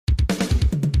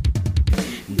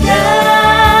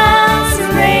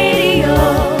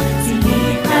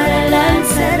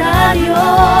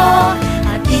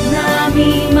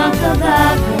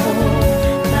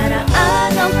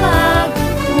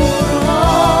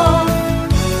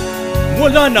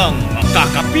Wala nang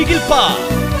makakapigil pa.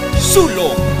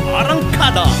 Sulong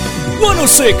Arangkada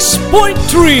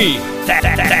 106.3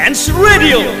 Dance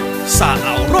Radio sa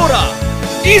Aurora,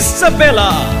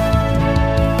 Isabela.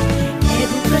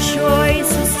 Edukasyo'y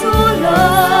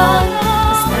susulong,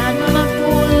 basta't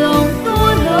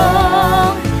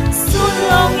magtulong-tulong.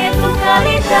 Sulong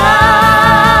edukalidad,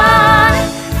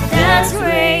 Dance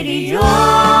Radio.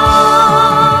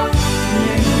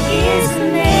 Learning is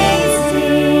amazing.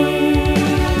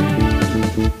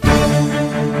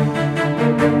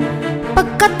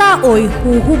 Pagkatao'y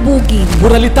huhubugin,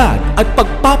 moralidad at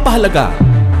pagpapahalaga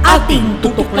ating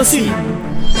tutuklasin.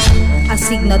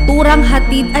 Asignaturang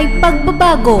hatid ay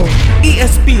pagbabago.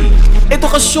 ESP,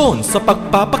 edukasyon sa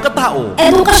pagpapakatao.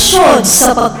 Edukasyon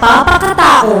sa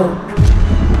pagpapakatao.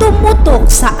 Tumutok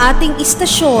sa ating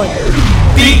istasyon.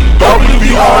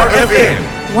 DWDR-FM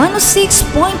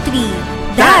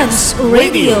 106.3 Dance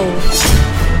Radio.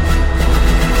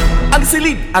 Ang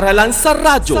silid-aralan sa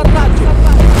radyo.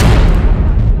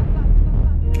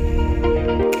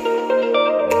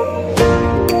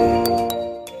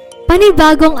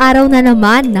 Panibagong araw na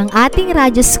naman ng ating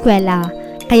Radyo Eskwela.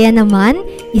 Kaya naman,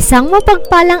 isang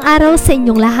mapagpalang araw sa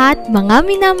inyong lahat, mga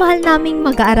minamahal naming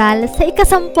mag-aaral sa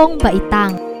ikasampung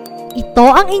baitang.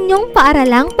 Ito ang inyong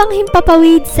paaralang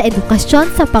panghimpapawid sa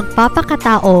edukasyon sa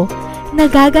pagpapakatao.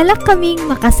 Nagagalak kaming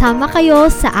makasama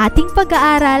kayo sa ating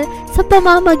pag-aaral sa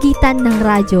pamamagitan ng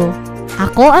radyo.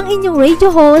 Ako ang inyong radio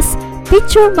host,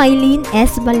 Teacher Mylene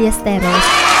S.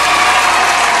 Ballesteros.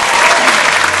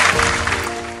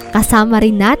 Kasama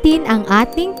rin natin ang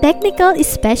ating technical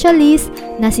specialist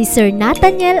na si Sir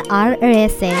Nathaniel R.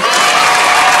 Arese.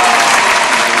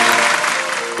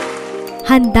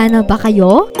 Handa na ba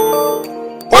kayo?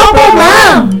 Opo,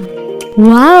 ma'am!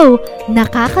 Wow!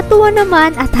 Nakakatuwa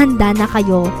naman at handa na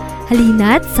kayo.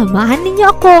 Halina't samahan ninyo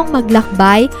akong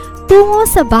maglakbay tungo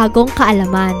sa bagong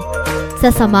kaalaman.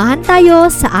 Sasamahan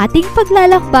tayo sa ating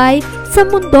paglalakbay sa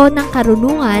mundo ng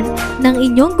karunungan ng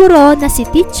inyong guro na si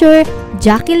Teacher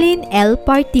Jacqueline L.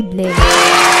 Partible.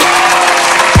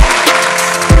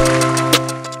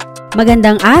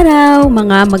 Magandang araw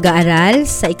mga mag-aaral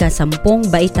sa ikasampung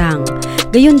baitang.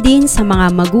 Gayon din sa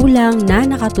mga magulang na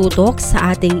nakatutok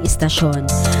sa ating istasyon.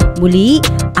 Muli,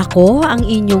 ako ang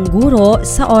inyong guro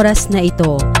sa oras na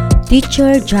ito,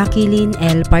 Teacher Jacqueline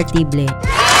L. Partible.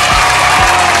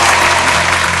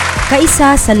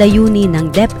 Kaisa sa layunin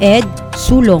ng DepEd,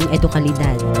 sulong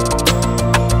edukalidad.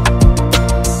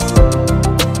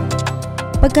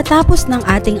 Pagkatapos ng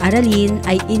ating aralin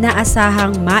ay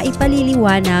inaasahang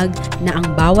maipaliliwanag na ang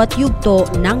bawat yugto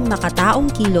ng makataong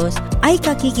kilos ay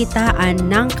kakikitaan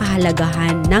ng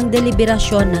kahalagahan ng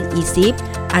deliberasyon ng isip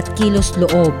at kilos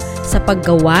loob sa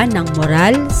paggawa ng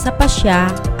moral sa pasya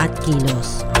at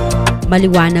kilos.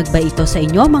 Maliwanag ba ito sa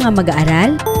inyo mga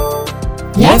mag-aaral?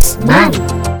 Yes, ma'am!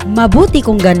 Mabuti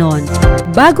kung ganon.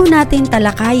 Bago natin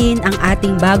talakayin ang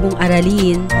ating bagong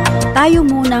aralin, tayo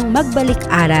munang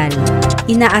magbalik-aral.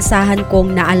 Inaasahan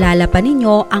kong naalala pa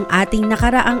ninyo ang ating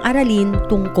nakaraang aralin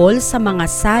tungkol sa mga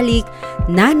salik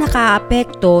na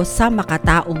nakaapekto sa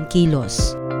makataong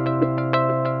kilos.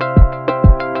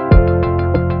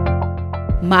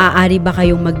 Maaari ba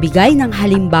kayong magbigay ng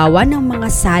halimbawa ng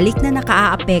mga salik na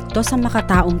nakaapekto sa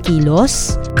makataong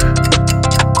kilos?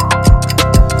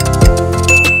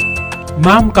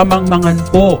 Ma'am, kamangmangan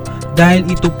po, dahil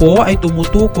ito po ay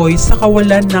tumutukoy sa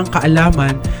kawalan ng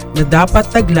kaalaman na dapat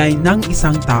taglay ng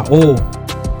isang tao.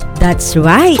 That's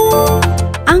right!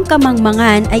 Ang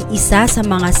kamangmangan ay isa sa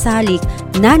mga salik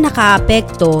na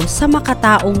nakaapekto sa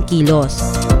makataong kilos.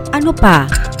 Ano pa?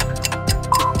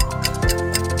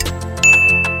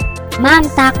 Ma'am,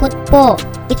 takot po.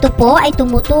 Ito po ay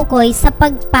tumutukoy sa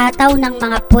pagpataw ng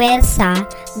mga puwersa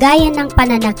gaya ng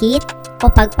pananakit o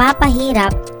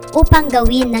pagpapahirap upang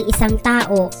gawin ng isang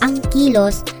tao ang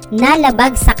kilos na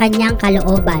labag sa kanyang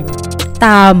kalooban.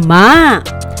 Tama!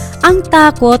 Ang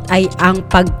takot ay ang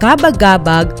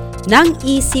pagkabagabag ng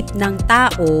isip ng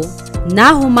tao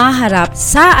na humaharap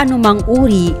sa anumang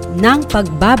uri ng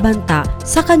pagbabanta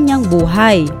sa kanyang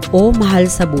buhay o mahal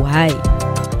sa buhay.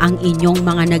 Ang inyong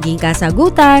mga naging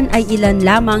kasagutan ay ilan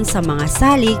lamang sa mga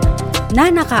salik na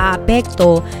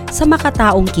nakaapekto sa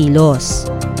makataong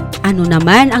kilos. Ano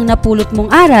naman ang napulot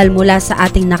mong aral mula sa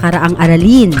ating nakaraang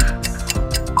aralin?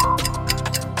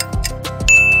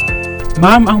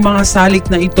 Ma'am, ang mga salik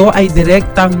na ito ay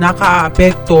direktang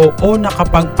nakaapekto o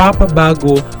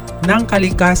nakapagpapabago ng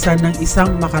kalikasan ng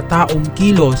isang makataong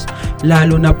kilos,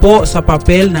 lalo na po sa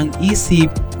papel ng isip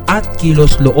at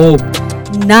kilos loob.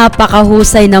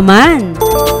 Napakahusay naman!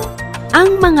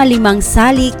 Ang mga 5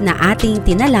 salik na ating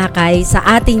tinalakay sa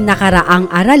ating nakaraang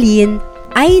aralin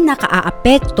ay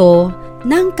nakaaapekto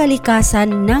ng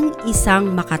kalikasan ng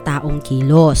isang makataong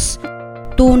kilos.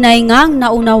 Tunay ngang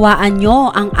naunawaan nyo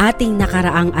ang ating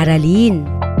nakaraang aralin.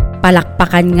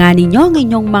 Palakpakan nga ninyo ang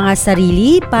inyong mga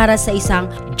sarili para sa isang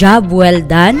job well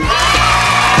done.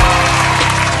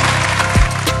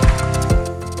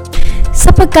 Sa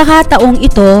pagkakataong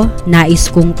ito, nais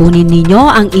kong kunin ninyo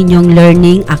ang inyong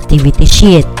learning activity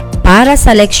sheet para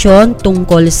sa leksyon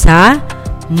tungkol sa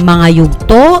mga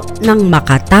yugto ng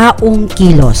makataong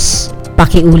kilos.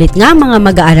 Pakiulit nga mga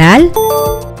mag-aaral.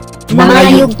 Mga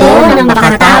yugto ng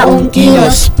makataong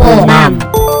kilos po, ma'am.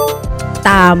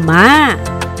 Tama!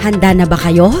 Handa na ba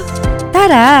kayo?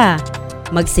 Tara!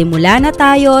 Magsimula na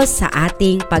tayo sa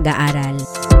ating pag-aaral.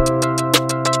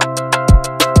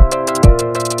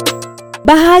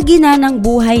 Bahagi na ng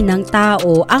buhay ng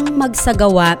tao ang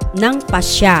magsagawa ng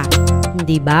pasya,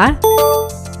 hindi ba?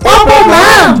 Opo,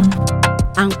 ma'am!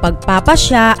 Ang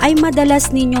pagpapasya ay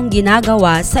madalas ninyong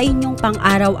ginagawa sa inyong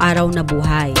pang-araw-araw na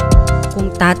buhay.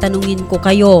 Kung tatanungin ko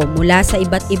kayo mula sa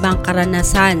iba't ibang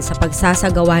karanasan sa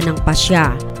pagsasagawa ng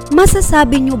pasya,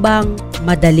 masasabi nyo bang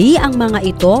madali ang mga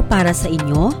ito para sa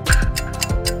inyo?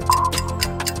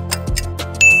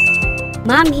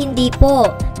 Ma'am, hindi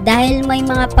po. Dahil may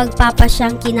mga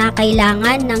pagpapasyang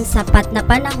kinakailangan ng sapat na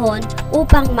panahon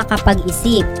upang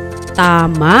makapag-isip.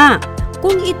 Tama!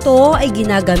 Kung ito ay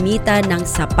ginagamitan ng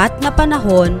sapat na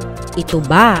panahon, ito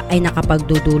ba ay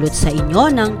nakapagdudulot sa inyo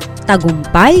ng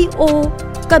tagumpay o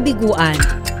kabiguan?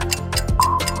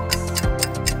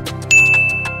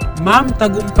 Ma'am,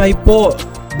 tagumpay po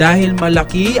dahil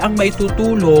malaki ang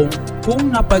maitutulong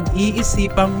kung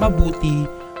napag-iisipang mabuti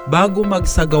bago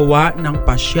magsagawa ng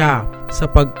pasya,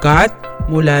 sapagkat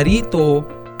mula rito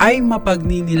ay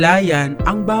mapagninilayan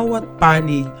ang bawat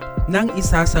panig ng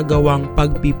isasagawang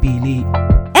pagpipili.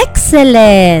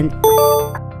 Excellent!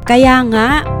 Kaya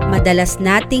nga, madalas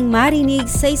nating marinig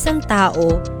sa isang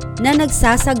tao na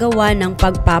nagsasagawa ng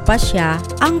pagpapasya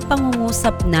ang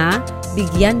pangungusap na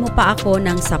bigyan mo pa ako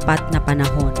ng sapat na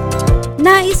panahon.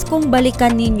 Nais kong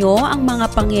balikan ninyo ang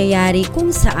mga pangyayari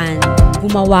kung saan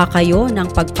gumawa kayo ng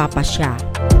pagpapasya.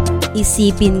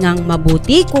 Isipin ngang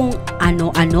mabuti kung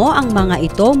ano-ano ang mga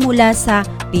ito mula sa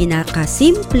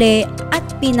pinakasimple at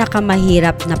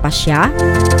pinakamahirap na pasya.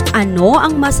 Ano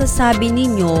ang masasabi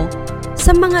ninyo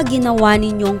sa mga ginawa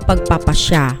ninyong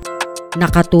pagpapasya?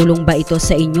 Nakatulong ba ito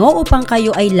sa inyo upang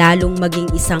kayo ay lalong maging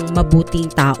isang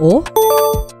mabuting tao?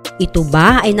 Ito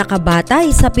ba ay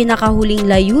nakabatay sa pinakahuling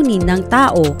layunin ng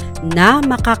tao na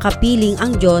makakapiling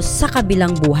ang Diyos sa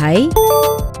kabilang buhay?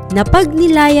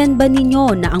 Napagnilayan ba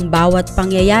ninyo na ang bawat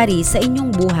pangyayari sa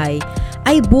inyong buhay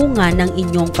ay bunga ng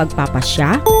inyong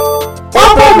pagpapasya?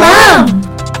 Opo, ma'am!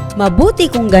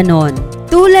 Mabuti kung ganon.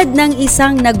 Tulad ng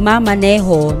isang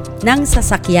nagmamaneho ng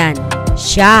sasakyan,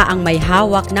 siya ang may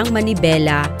hawak ng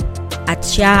manibela at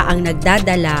siya ang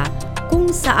nagdadala kung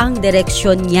saang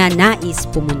direksyon niya nais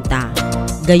pumunta.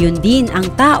 Gayon din ang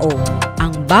tao,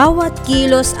 ang bawat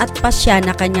kilos at pasya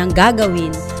na kanyang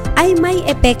gagawin ay may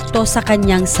epekto sa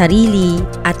kanyang sarili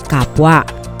at kapwa.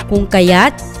 Kung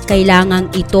kaya't kailangang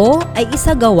ito ay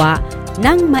isagawa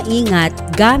ng maingat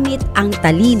gamit ang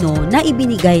talino na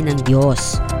ibinigay ng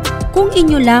Diyos. Kung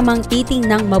inyo lamang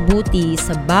titingnang mabuti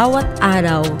sa bawat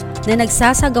araw na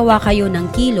nagsasagawa kayo ng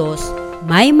kilos,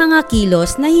 may mga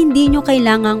kilos na hindi nyo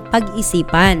kailangang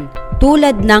pag-isipan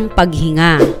tulad ng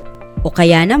paghinga o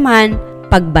kaya naman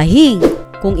pagbahing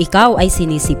kung ikaw ay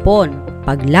sinisipon,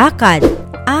 paglakad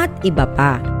at iba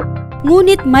pa.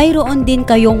 Ngunit mayroon din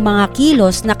kayong mga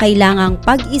kilos na kailangang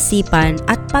pag-isipan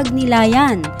at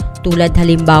pagnilayan tulad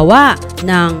halimbawa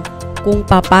ng kung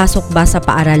papasok ba sa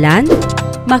paaralan,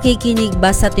 makikinig ba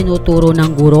sa tinuturo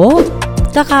ng guro,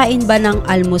 kakain ba ng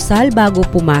almusal bago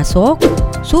pumasok,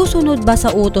 susunod ba sa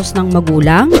utos ng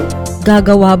magulang,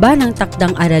 gagawa ba ng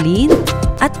takdang aralin,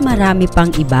 at marami pang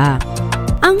iba.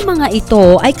 Ang mga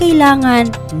ito ay kailangan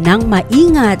ng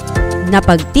maingat na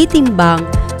pagtitimbang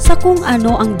sa kung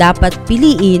ano ang dapat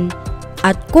piliin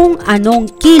at kung anong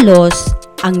kilos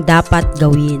ang dapat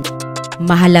gawin.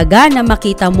 Mahalaga na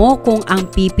makita mo kung ang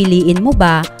pipiliin mo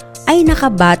ba ay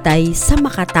nakabatay sa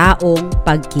makataong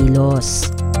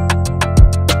pagkilos.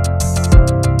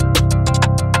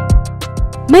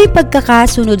 May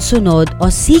pagkakasunod-sunod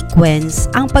o sequence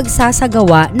ang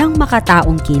pagsasagawa ng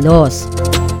makataong kilos.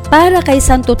 Para kay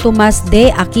Santo Tomas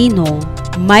de Aquino,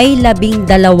 may 12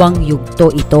 yugto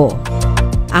ito.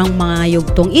 Ang mga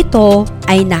yugtong ito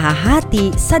ay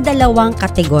nahahati sa 2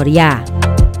 kategorya.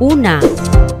 Una,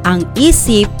 ang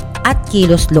isip at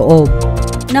kilos-loob,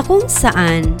 na kung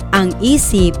saan ang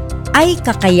isip ay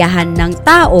kakayahan ng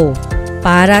tao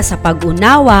para sa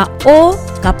pag-unawa o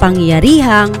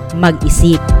kapangyarihang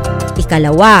mag-isip.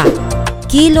 Ikalawa,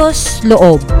 kilos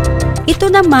loob. Ito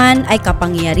naman ay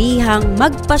kapangyarihang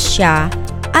magpasya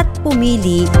at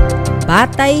pumili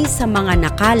batay sa mga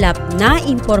nakalap na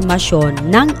impormasyon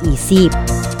ng isip.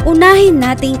 Unahin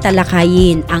nating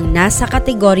talakayin ang nasa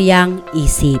kategoryang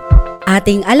isip.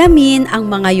 Ating alamin ang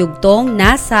mga yugtong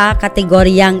nasa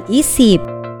kategoryang isip.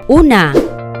 Una,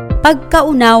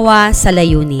 pagkaunawa sa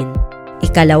layunin.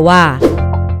 Ikalawa,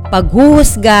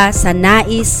 paghuhusga sa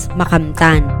nais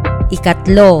makamtan.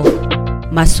 Ikatlo,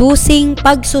 masusing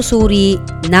pagsusuri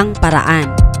ng paraan.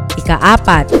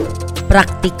 Ikaapat,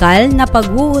 praktikal na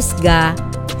paghuhusga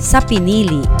sa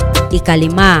pinili.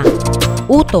 Ikalima,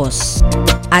 utos.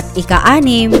 At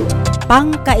ikaanim,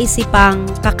 pangkaisipang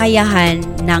kakayahan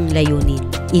ng layunin.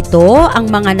 Ito ang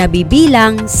mga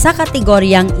nabibilang sa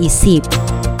kategoryang isip.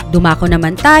 Dumako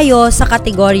naman tayo sa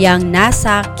kategoryang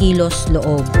nasa kilos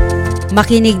loob.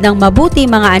 Makinig ng mabuti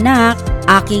mga anak,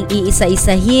 aking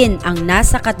iisa-isahin ang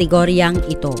nasa kategoryang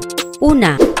ito.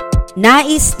 Una,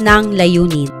 nais ng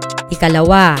layunin.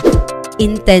 Ikalawa,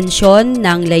 intensyon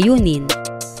ng layunin.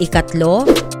 Ikatlo,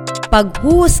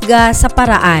 paghuhusga sa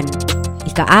paraan.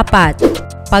 Ikaapat,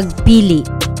 pagpili.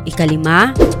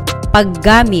 Ikalima,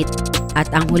 paggamit.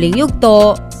 At ang huling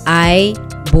yugto ay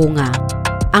bunga.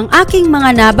 Ang aking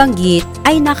mga nabanggit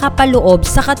ay nakapaloob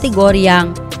sa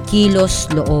kategoryang kilos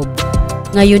loob.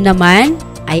 Ngayon naman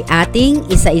ay ating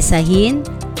isa-isahin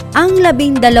ang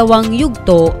 12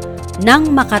 yugto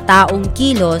ng makataong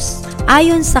kilos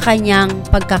ayon sa kanyang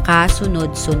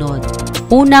pagkakasunod-sunod.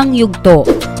 Unang yugto,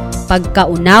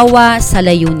 pagkaunawa sa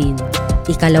layunin.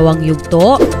 Ikalawang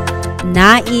yugto,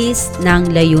 nais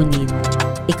ng layunin.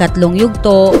 Ikatlong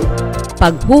yugto,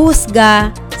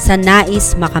 paghuhusga sa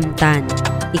nais makamtan.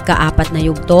 Ikaapat na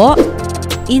yugto,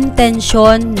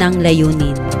 intensyon ng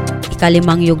layunin.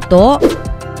 Ikalimang yugto,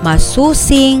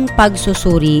 masusing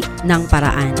pagsusuri ng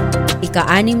paraan.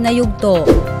 Ikaanim na yugto,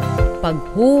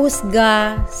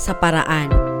 paghuhusga sa paraan.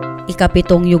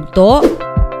 Ikapitong yugto,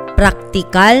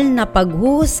 praktikal na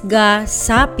paghuhusga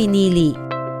sa pinili.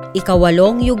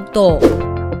 Ikawalong yugto,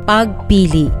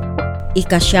 pagpili.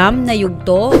 Ikasyam na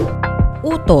yugto,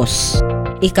 utos.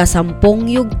 Ikasampung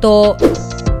yugto,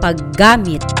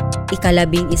 paggamit.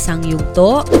 Ikalabing isang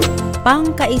yugto,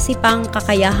 pangkaisipang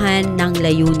kakayahan ng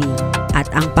layunin. At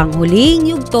ang panghuling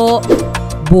yugto,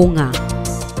 bunga.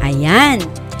 Ayan,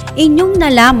 inyong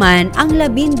nalaman ang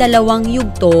 12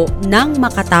 yugto ng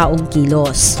makataong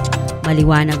kilos.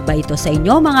 Maliwanag ba ito sa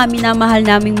inyo mga minamahal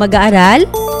naming mag-aaral?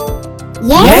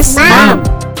 Yes, ma'am!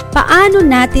 Paano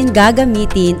natin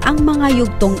gagamitin ang mga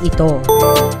yugtong ito?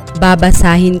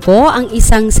 Babasahin ko ang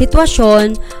isang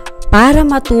sitwasyon para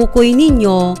matukoy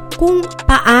ninyo kung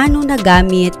paano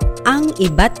nagamit ang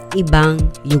iba't ibang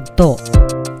yugto.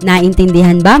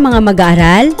 Naintindihan ba mga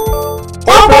mag-aaral?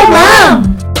 Opo, ma'am!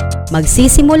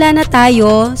 Magsisimula na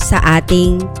tayo sa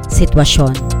ating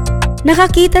sitwasyon.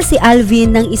 Nakakita si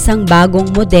Alvin ng isang bagong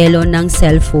modelo ng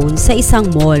cellphone sa isang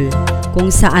mall kung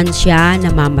saan siya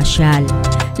namamasyal.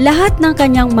 Lahat ng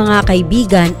kanyang mga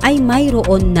kaibigan ay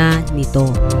mayroon na nito.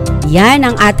 Yan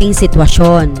ang ating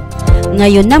sitwasyon.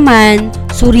 Ngayon naman,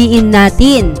 suriin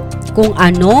natin kung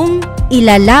anong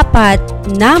ilalapat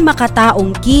na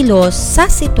makataong kilos sa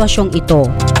sitwasyong ito.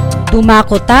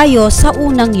 Dumako tayo sa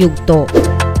unang yugto.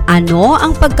 Ano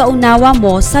ang pagkaunawa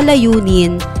mo sa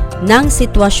layunin ng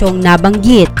sitwasyong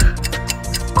nabanggit?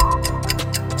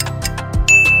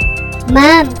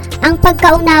 Ma'am, ang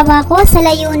pagkaunawa ko sa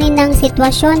layunin ng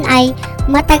sitwasyon ay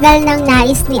matagal nang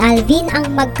nais ni Alvin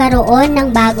ang magkaroon ng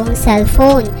bagong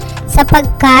cellphone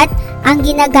sapagkat ang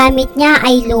ginagamit niya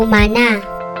ay luma na.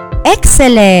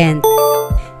 Excellent!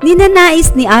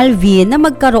 Ninanais ni Alvin na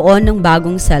magkaroon ng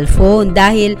bagong cellphone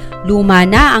dahil luma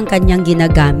na ang kanyang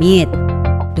ginagamit.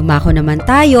 Dumako naman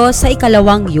tayo sa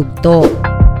ikalawang yugto.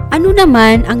 Ano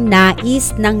naman ang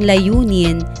nais ng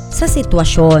layunin sa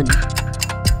sitwasyon?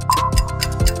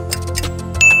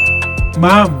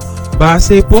 Ma'am,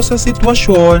 base po sa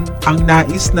sitwasyon, ang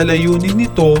nais na layunin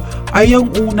nito ay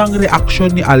ang unang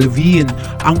reaksyon ni Alvin,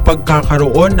 ang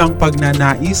pagkakaroon ng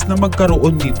pagnanais na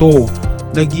magkaroon nito.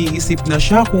 Nag-iisip na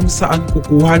siya kung saan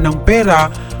kukuha ng pera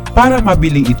para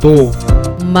mabili ito.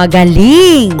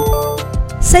 Magaling!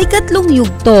 Sa ikatlong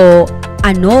yugto,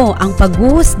 ano ang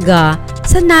paghuhusga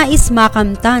sa nais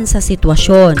makamtan sa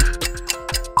sitwasyon?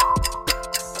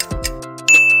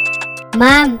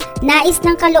 Ma'am, nais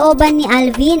ng kalooban ni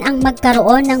Alvin ang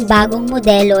magkaroon ng bagong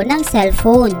modelo ng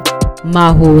cellphone.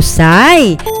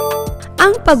 Mahusay!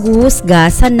 Ang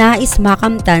paghuhusga sa nais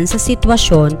makamtan sa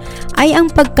sitwasyon ay ang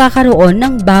pagkakaroon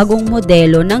ng bagong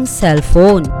modelo ng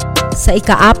cellphone. Sa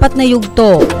ika-4 na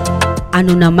yugto,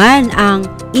 ano naman ang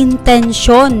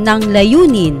intensyon ng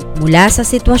layunin mula sa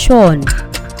sitwasyon?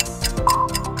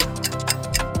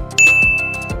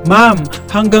 Ma'am,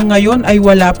 hanggang ngayon ay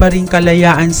wala pa ring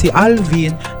kalayaan si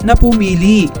Alvin na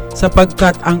pumili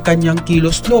sapagkat ang kanyang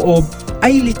kilos loob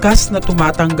ay likas na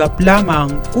tumatanggap lamang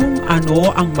kung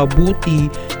ano ang mabuti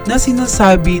na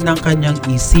sinasabi ng kanyang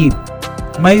isip.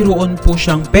 Mayroon po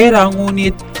siyang pera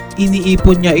ngunit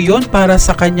iniipon niya iyon para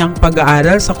sa kanyang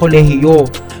pag-aaral sa kolehiyo.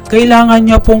 Kailangan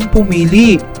niya pong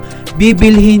pumili.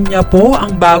 Bibilhin niya po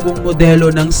ang bagong modelo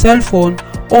ng cellphone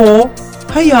o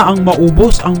hayaang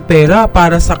maubos ang pera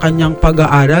para sa kanyang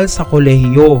pag-aaral sa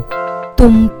kolehiyo.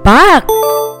 Tumpak!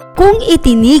 Kung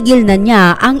itinigil na niya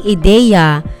ang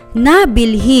ideya na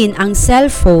bilhin ang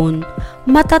cellphone,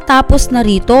 matatapos na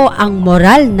rito ang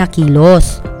moral na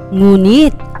kilos.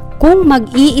 Ngunit, kung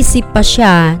mag-iisip pa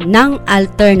siya ng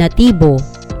alternatibo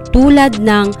tulad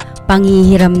ng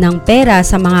panghihiram ng pera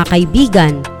sa mga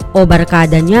kaibigan o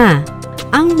barkada niya,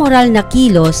 ang moral na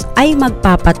kilos ay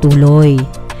magpapatuloy.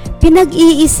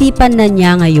 Pinag-iisipan na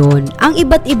niya ngayon ang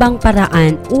iba't ibang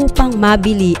paraan upang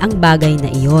mabili ang bagay na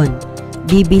iyon.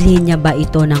 Bibilhin niya ba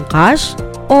ito ng cash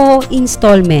o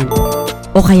installment?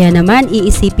 O kaya naman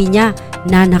iisipin niya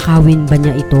na nakawin ba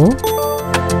niya ito?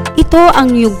 Ito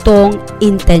ang yugtong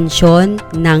intensyon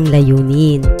ng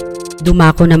layunin.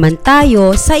 Dumako naman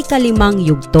tayo sa ika-5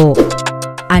 yugto.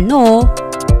 Ano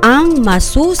ang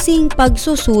masusing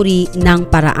pagsusuri ng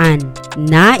paraan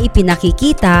na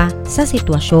ipinakikita sa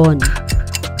sitwasyon?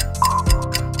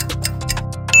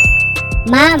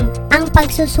 Ma'am, ang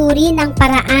pagsusuri ng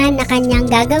paraan na kanyang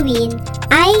gagawin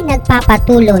ay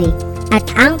nagpapatuloy at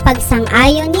ang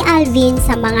pagsang-ayon ni Alvin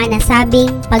sa mga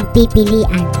nasabing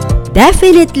pagpipilian.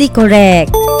 Definitely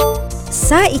correct!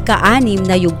 Sa ika-6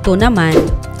 na yugto naman,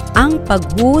 ang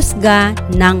paghuhusga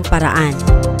ng paraan.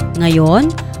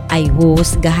 Ngayon ay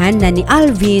huhusgahan na ni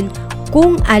Alvin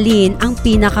kung alin ang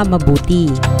pinakamabuti.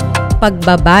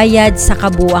 Pagbabayad sa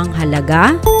kabuang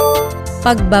halaga,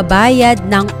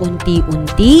 pagbabayad ng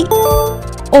unti-unti,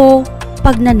 o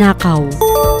pagnanakaw.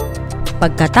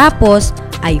 Pagkatapos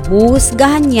ay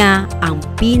huhusgahan niya ang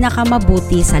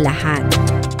pinakamabuti sa lahat.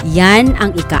 Yan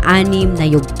ang ika-6 na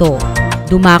yugto.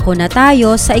 Dumako na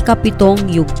tayo sa ika-7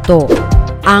 yugto.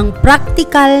 Ang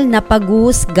praktikal na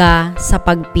paghuhusga sa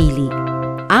pagpili.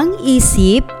 Ang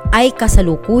isip ay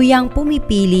kasalukuyang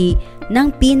pumipili ng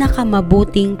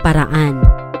pinakamabuting paraan.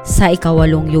 Sa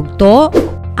ika-8 yugto,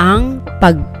 ang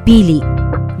pagpili.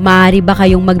 Maaari ba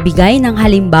kayong magbigay ng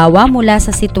halimbawa mula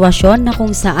sa sitwasyon na kung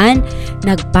saan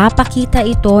nagpapakita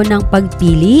ito ng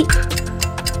pagpili?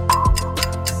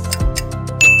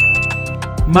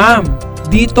 Ma'am,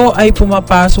 dito ay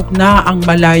pumapasok na ang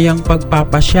malayang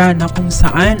pagpapasya na kung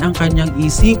saan ang kanyang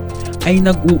isip ay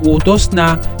nag-uutos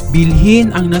na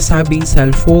bilhin ang nasabing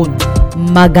cellphone.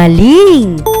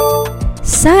 Magaling!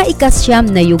 Sa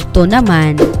ika-9 na yugto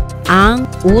naman, ang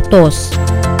utos.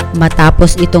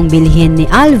 Matapos itong bilhin ni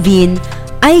Alvin,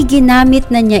 ay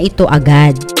ginamit na niya ito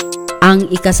agad.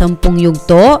 Ang ika-10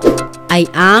 yugto ay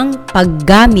ang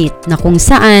paggamit na kung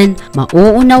saan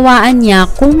mauunawaan niya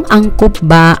kung angkop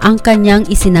ba ang kanyang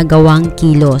isinagawang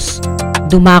kilos.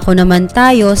 Dumako naman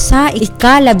tayo sa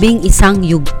ika-11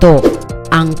 yugto,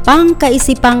 ang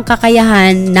pangkaisipang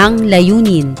kakayahan ng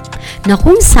layunin, na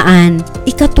kung saan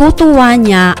ikatutuwa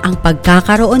niya ang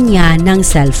pagkakaroon niya ng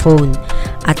cellphone.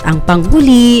 At ang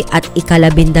panghuli at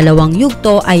ika-12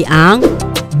 yugto ay ang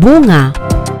bunga.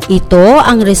 Ito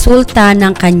ang resulta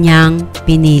ng kanyang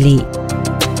pinili.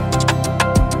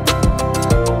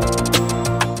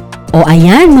 O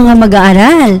ayan mga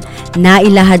mag-aaral,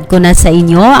 nailahad ko na sa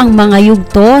inyo ang mga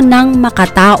yugto ng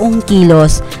makataong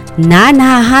kilos na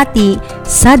nahahati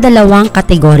sa 2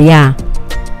 kategorya.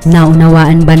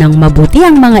 Naunawaan ba ng mabuti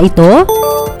ang mga ito?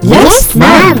 Yes,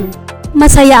 ma'am!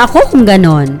 Masaya ako kung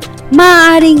ganon.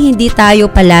 Maaaring hindi tayo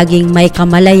palaging may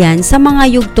kamalayan sa mga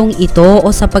yugtong ito o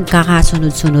sa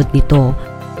pagkakasunod-sunod nito.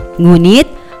 Ngunit,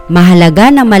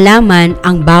 mahalaga na malaman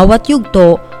ang bawat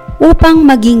yugto upang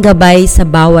maging gabay sa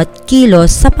bawat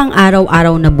kilos sa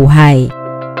pang-araw-araw na buhay.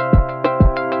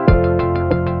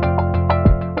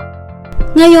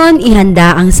 Ngayon,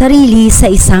 ihanda ang sarili sa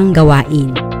isang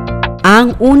gawain.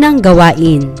 Ang unang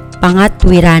gawain,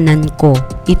 pangatwiranan ko.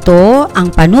 Ito ang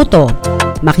panuto.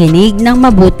 Makinig ng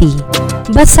mabuti.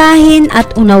 Basahin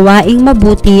at unawaing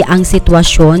mabuti ang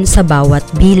sitwasyon sa bawat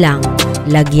bilang.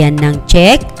 Lagyan ng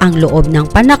check ang loob ng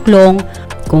panaklong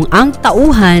kung ang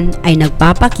tauhan ay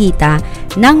nagpapakita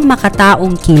ng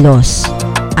makataong kilos.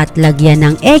 At lagyan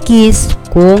ng X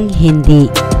kung hindi.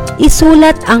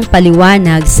 Isulat ang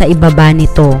paliwanag sa ibaba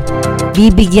nito.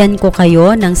 Bibigyan ko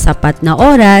kayo ng sapat na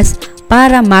oras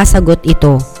para masagot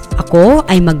ito. Ako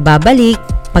ay magbabalik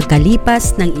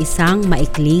pagkalipas ng isang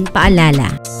maikling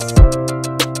paalala.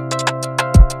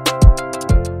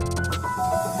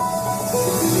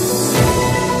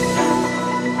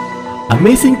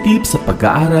 Amazing tips sa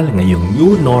pag-aaral ngayong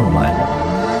new normal.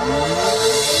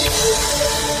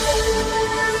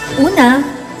 Una,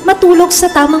 matulog sa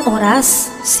tamang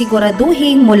oras.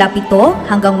 Siguraduhin mula 7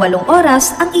 hanggang 8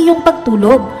 oras ang iyong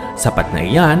pagtulog. Sapat na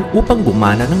iyan upang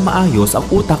gumana ng maayos ang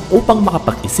utak upang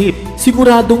makapag-isip.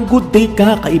 Siguradong good day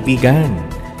ka, kaibigan.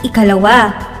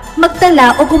 Ikalawa,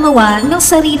 magtala o gumawa ng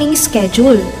sariling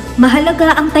schedule.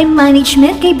 Mahalaga ang time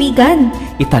management, kaibigan.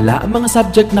 Itala ang mga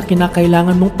subject na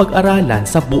kinakailangan mong pag-aralan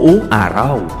sa buong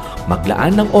araw.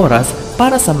 Maglaan ng oras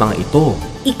para sa mga ito.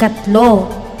 Ikatlo,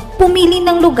 pumili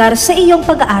ng lugar sa iyong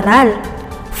pag-aaral.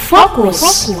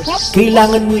 Focus!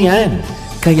 Kailangan mo yan.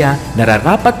 Kaya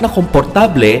nararapat na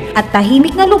komportable At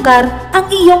tahimik na lugar ang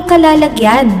iyong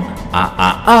kalalagyan.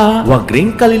 Huwag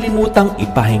ring kalilimutang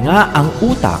ipahinga ang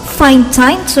utak. Find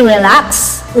time to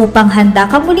relax upang handa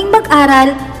ka muling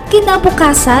mag-aral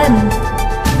kinabukasan.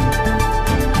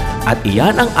 At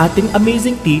iyan ang ating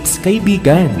amazing tips,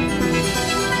 kaibigan.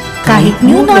 Kahit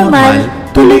new normal,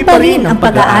 tuloy pa rin ang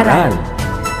pag-aaral.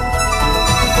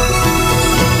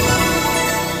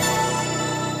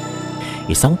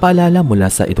 Isang paalala mula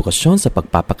sa Edukasyon sa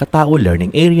Pagpapakatao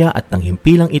Learning Area at ng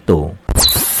himpilang ito.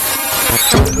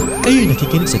 Kayo'y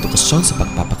nakikinig sa Edukasyon sa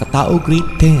Pagpapakatao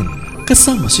Grade 10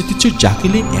 kasama si Teacher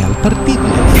Jacqueline L.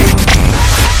 Partibula.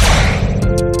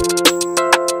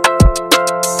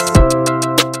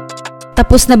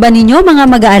 Tapos na ba ninyo mga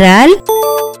mag-aaral?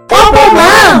 Opo,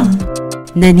 ma'am!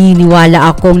 Naniniwala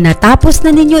akong natapos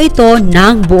na ninyo ito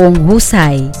ng buong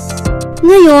husay.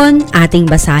 Ngayon, ating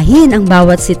basahin ang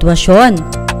bawat sitwasyon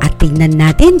at tingnan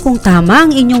natin kung tama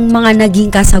ang inyong mga naging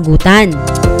kasagutan.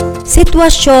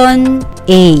 Sitwasyon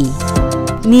A.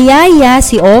 Niyaya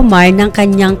si Omar ng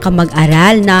kanyang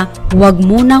kamag-aral na huwag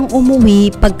munang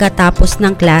umuwi pagkatapos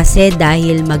ng klase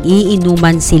dahil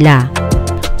mag-iinuman sila.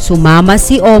 Sumama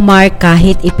si Omar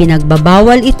kahit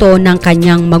ipinagbabawal ito ng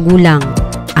kanyang magulang.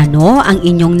 Ano ang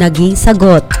inyong naging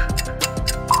sagot?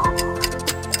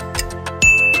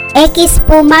 X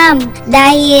po ma'am,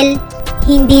 dahil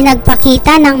hindi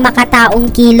nagpakita ng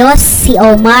makataong kilos si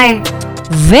Omar.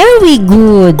 Very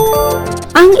good!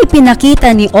 Ang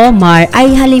ipinakita ni Omar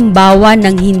ay halimbawa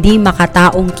ng hindi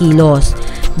makataong kilos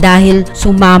dahil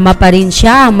sumama pa rin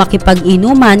siya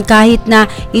makipag-inuman kahit na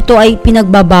ito ay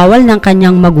pinagbabawal ng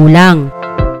kanyang magulang.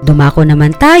 Dumako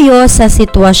naman tayo sa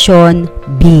sitwasyon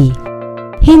B.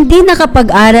 Hindi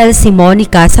nakapag-aral si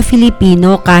Monica sa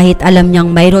Filipino kahit alam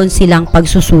niyang mayroon silang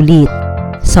pagsusulit.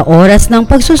 Sa oras ng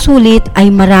pagsusulit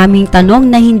ay maraming tanong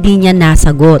na hindi niya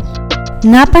nasagot.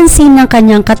 Napansin ng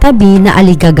kanyang katabi na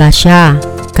aligaga siya.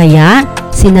 Kaya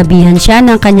sinabihan siya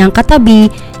ng kanyang katabi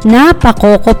na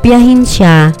pakokopyahin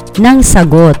siya ng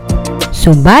sagot.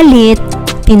 Subalit,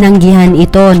 tinanggihan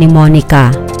ito ni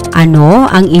Monica. Ano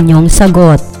ang inyong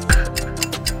sagot?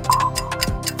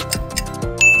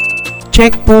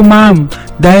 Check po ma'am,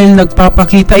 dahil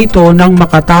nagpapakita ito ng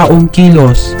makataong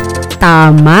kilos.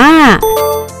 Tama!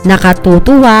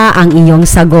 Nakatutuwa ang iyong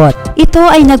sagot. Ito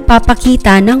ay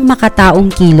nagpapakita ng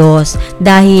makataong kilos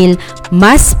dahil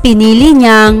mas pinili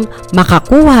niyang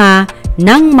makakuha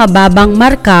ng mababang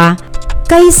marka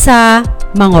kaysa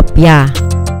mangopya.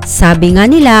 Sabi nga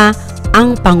nila,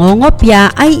 ang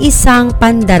pangongopya ay isang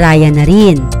pandaraya na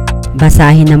rin.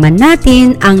 Basahin naman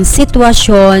natin ang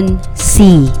sitwasyon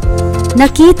C.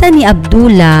 Nakita ni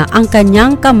Abdullah ang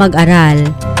kanyang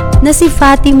kamag-aral na si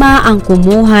Fatima ang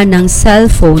kumuha ng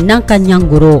cellphone ng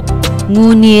kanyang guro.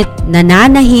 Ngunit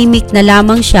nananahimik na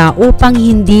lamang siya upang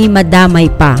hindi madamay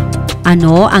pa.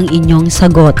 Ano ang inyong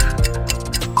sagot?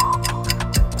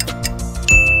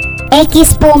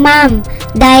 X po ma'am,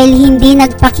 dahil hindi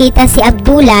nagpakita si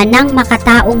Abdullah ng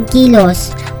makataong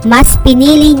kilos. Mas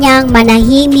pinili niyang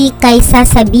manahimik kaysa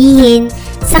sabihin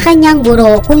sa kanyang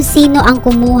guro kung sino ang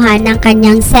kumuha ng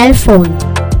kanyang cellphone.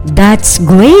 That's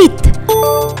great!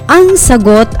 Ang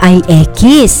sagot ay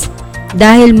X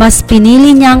dahil mas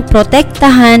pinili niyang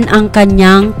protektahan ang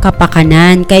kanyang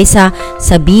kapakanan kaysa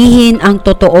sabihin ang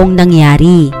totoong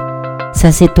nangyari. Sa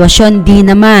sitwasyon D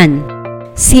naman,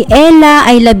 si Ella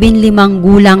ay 15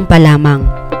 gulang pa lamang.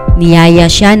 Niyaya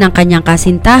siya ng kanyang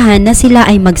kasintahan na sila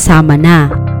ay magsama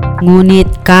na.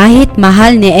 Ngunit kahit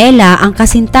mahal ni Ella ang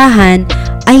kasintahan,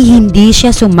 ay hindi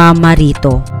siya sumama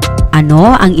rito.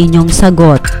 Ano ang inyong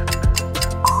sagot?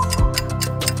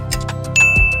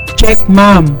 Check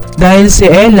ma'am, dahil si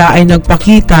Ella ay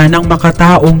nagpakita ng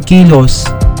makataong kilos.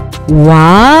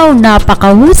 Wow,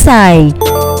 napakahusay!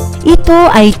 Ito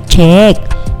ay check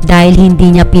dahil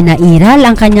hindi niya pinairal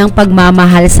ang kanyang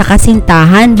pagmamahal sa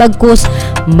kasintahan bagkus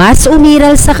mas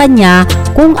umiral sa kanya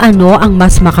kung ano ang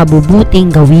mas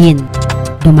makabubuting gawin.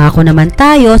 Dumako naman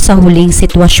tayo sa huling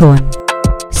sitwasyon.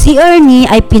 Si Ernie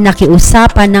ay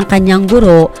pinakiusapan ng kanyang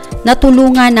guro na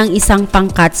tulungan ng isang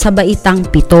pangkat sa baitang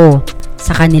 7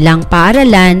 sa kanilang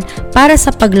paaralan para sa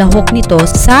paglahok nito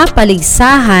sa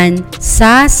paligsahan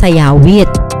sa sayawit.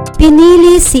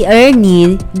 Pinili si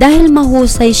Ernie dahil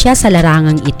mahusay siya sa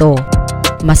larangang ito.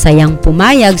 Masayang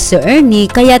pumayag si Ernie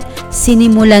kaya't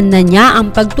sinimulan na niya ang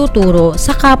pagtuturo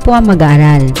sa kapwa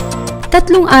mag-aaral.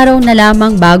 3 araw na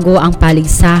lamang bago ang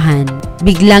paligsahan,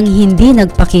 biglang hindi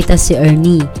nagpakita si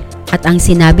Ernie at ang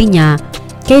sinabi niya,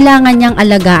 kailangan niyang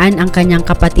alagaan ang kanyang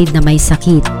kapatid na may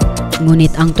sakit.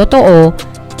 Ngunit ang totoo,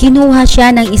 kinuha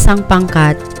siya ng isang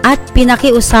pangkat at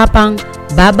pinakiusapang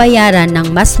babayaran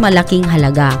ng mas malaking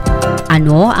halaga.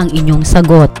 Ano ang inyong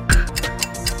sagot?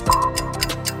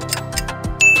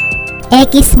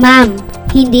 Ekis ma'am,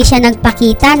 hindi siya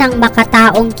nagpakita ng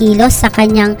makataong kilos sa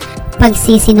kanyang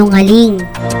pagsisinungaling.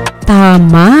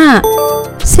 Tama!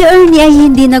 Si Ernie ay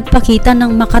hindi nagpakita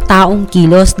ng makataong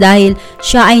kilos dahil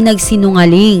siya ay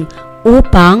nagsinungaling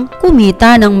upang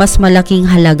kumita ng mas malaking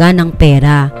halaga ng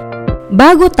pera.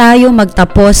 Bago tayo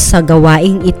magtapos sa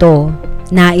gawaing ito,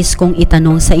 nais kong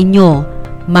itanong sa inyo,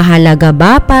 mahalaga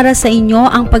ba para sa inyo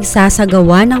ang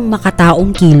pagsasagawa ng makataong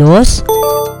kilos?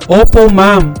 Opo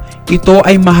ma'am, ito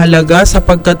ay mahalaga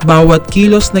sapagkat bawat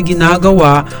kilos na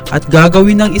ginagawa at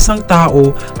gagawin ng isang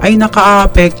tao ay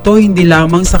nakaaapekto hindi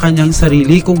lamang sa kanyang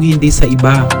sarili kung hindi sa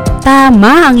iba.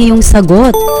 Tama ang iyong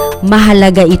sagot.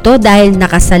 Mahalaga ito dahil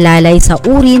nakasalalay sa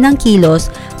uri ng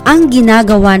kilos ang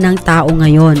ginagawa ng tao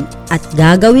ngayon at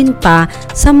gagawin pa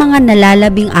sa mga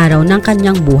nalalabing araw ng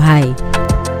kanyang buhay.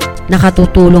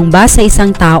 Nakatutulong ba sa isang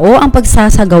tao ang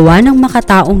pagsasagawa ng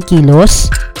makataong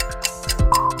kilos?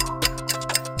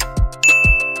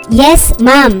 Yes,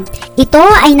 ma'am. Ito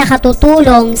ay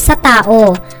nakatutulong sa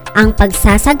tao ang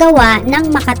pagsasagawa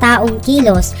ng makataong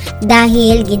kilos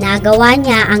dahil ginagawa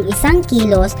niya ang isang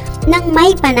kilos ng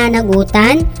may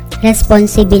pananagutan,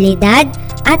 responsibilidad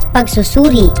at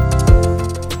pagsusuri.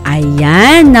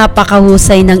 Ayan,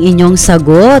 napakahusay ng inyong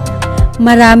sagot.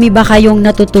 Marami ba kayong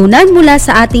natutunan mula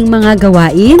sa ating mga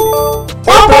gawain?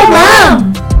 Opo,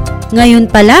 ma'am!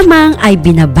 Ngayon pa lamang ay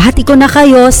binabati ko na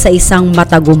kayo sa isang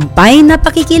matagumpay na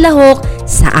pakikilahok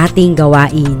sa ating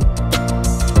gawain.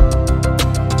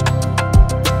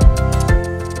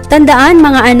 Tandaan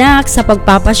mga anak, sa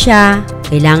pagpapasya,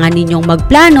 kailangan ninyong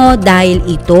magplano dahil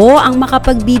ito ang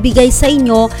makapagbibigay sa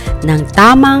inyo ng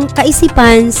tamang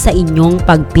kaisipan sa inyong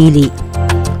pagpili.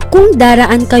 Kung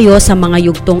daraan kayo sa mga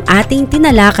yugtong ating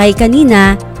tinalakay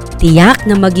kanina, tiyak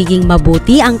na magiging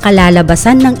mabuti ang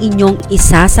kalalabasan ng inyong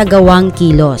isasagawang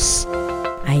kilos.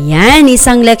 Ayan,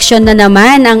 isang leksyon na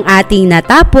naman ang ating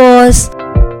natapos.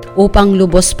 Upang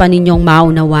lubos pa ninyong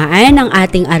maunawaan ang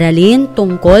ating aralin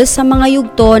tungkol sa mga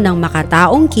yugto ng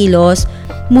makataong kilos,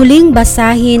 muling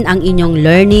basahin ang inyong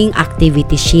learning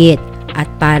activity sheet. At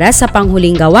para sa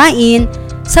panghuling gawain,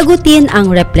 sagutin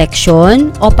ang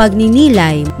refleksyon o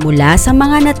pagninilay mula sa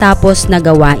mga natapos na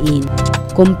gawain.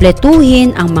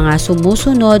 Kumpletuhin ang mga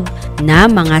sumusunod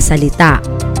na mga salita.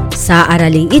 Sa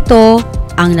araling ito,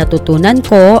 ang natutunan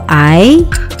ko ay: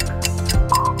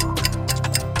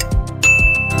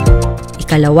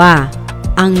 Ikalawa,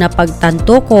 ang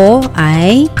napagtanto ko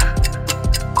ay: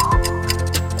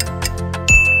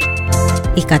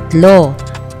 Ikatlo,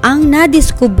 ang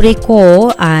nadiskubre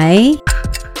ko ay: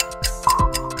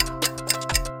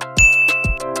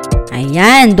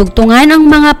 Ayan, dugtungan ang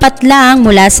mga patlang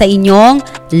mula sa inyong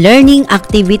learning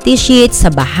activity sheet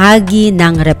sa bahagi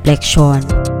ng refleksyon.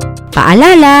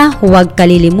 Paalala, huwag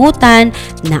kalilimutan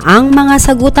na ang mga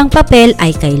sagutang papel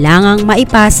ay kailangang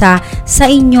maipasa sa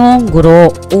inyong guro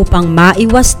upang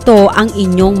maiwasto ang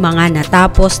inyong mga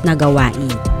natapos na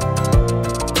gawain.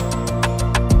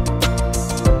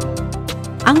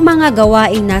 Ang mga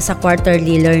gawaing nasa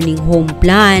quarterly learning home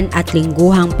plan at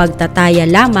lingguhang pagtataya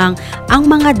lamang ang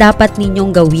mga dapat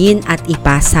ninyong gawin at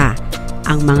ipasa.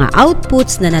 Ang mga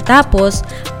outputs na natapos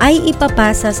ay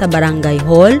ipapasa sa barangay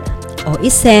hall o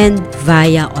isend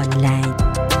via online.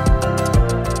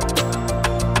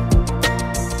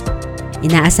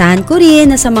 Inaasahan ko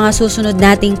rin na sa mga susunod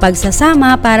nating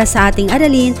pagsasama para sa ating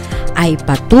aralin ay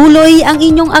patuloy ang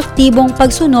inyong aktibong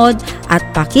pagsunod at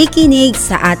pakikinig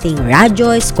sa ating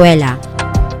Radyo Eskwela.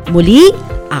 Muli,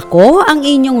 ako ang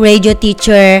inyong radio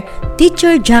teacher,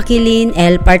 Teacher Jacqueline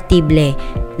L. Partible.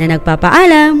 na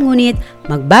nagpapaalam ngunit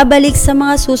magbabalik sa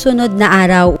mga susunod na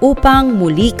araw upang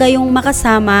muli kayong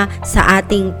makasama sa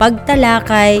ating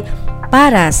pagtalakay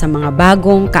para sa mga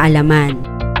bagong kaalaman.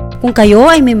 Kung kayo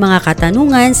ay may mga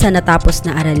katanungan sa natapos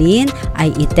na aralin,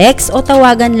 ay i-text o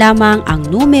tawagan lamang ang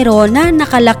numero na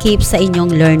nakalakip sa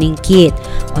inyong learning kit.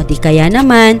 O di kaya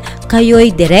naman, kayo'y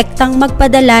direktang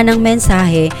magpadala ng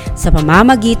mensahe sa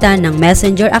pamamagitan ng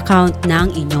messenger account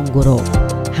ng inyong guro.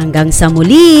 Hanggang sa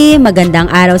muli, magandang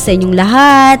araw sa inyong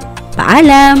lahat.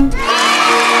 Paalam!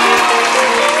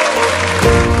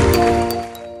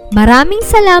 Maraming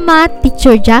salamat,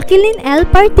 Teacher Jacqueline L.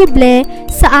 Partible,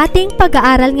 sa ating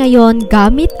pag-aaral ngayon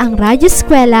gamit ang Radyo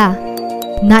Eskwela.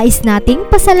 Nais nating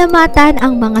pasalamatan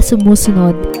ang mga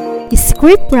sumusunod.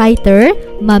 Scriptwriter,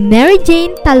 Ma'am Mary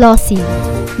Jane Talosi.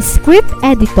 Script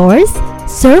Editors,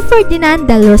 Sir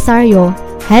Ferdinand Del Rosario,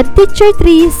 Head Teacher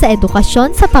 3 sa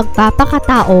Edukasyon sa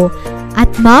Pagpapakatao, at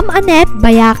Ma'am Annette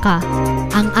Bayaka.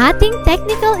 Ang ating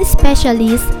Technical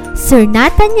Specialist, Sir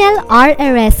Nathaniel R.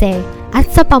 Erese, at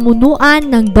sa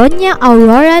pamunuan ng Doña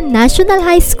Aurora National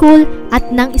High School at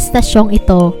ng istasyong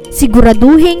ito.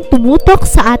 Siguraduhing tumutok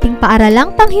sa ating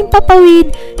paaralang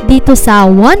panghimpapawid dito sa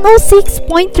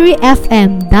 106.3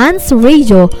 FM Dance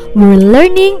Radio, where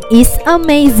learning is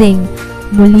amazing.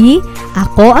 Muli,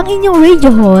 ako ang inyong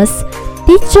radio host,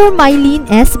 Teacher Mylene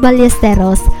S.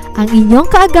 Ballesteros, ang inyong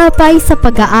kaagapay sa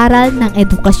pag-aaral ng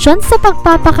edukasyon sa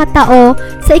pagpapakatao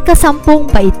sa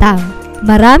ika-10 baitang.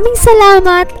 Maraming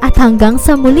salamat at hanggang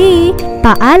sa muli.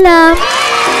 Paalam!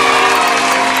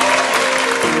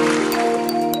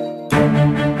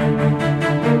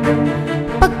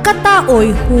 Pagkatao'y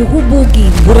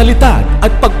huhubugin, Moralidad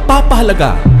at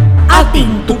pagpapahalaga.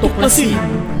 ating tutuklasin.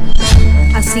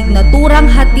 Asignaturang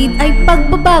hatid ay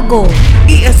pagbabago.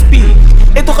 ESP,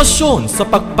 Edukasyon sa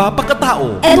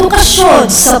Pagpapakatao. Edukasyon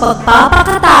sa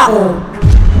pagpapakatao.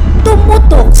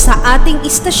 Tumutok sa ating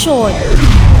istasyon.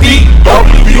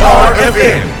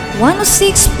 DWDR-FM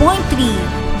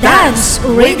 106.3 Dance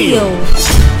Radio.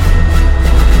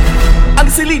 Ang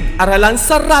silid-aralan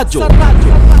sa radyo.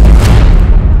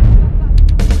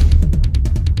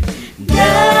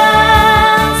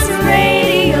 Dance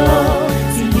Radio,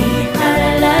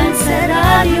 silid-aralan sa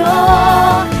radyo.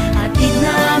 Hatid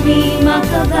namin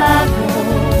makabago,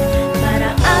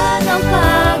 paraan ang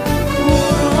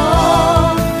pagtuturo.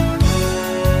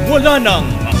 Wala nang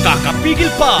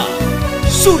makakapigil pa.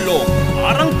 Sulong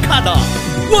Arangkada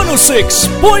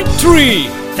 106.3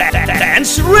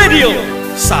 Dance Radio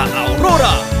sa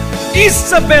Aurora,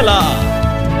 Isabela.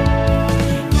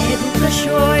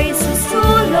 Edukasyo'y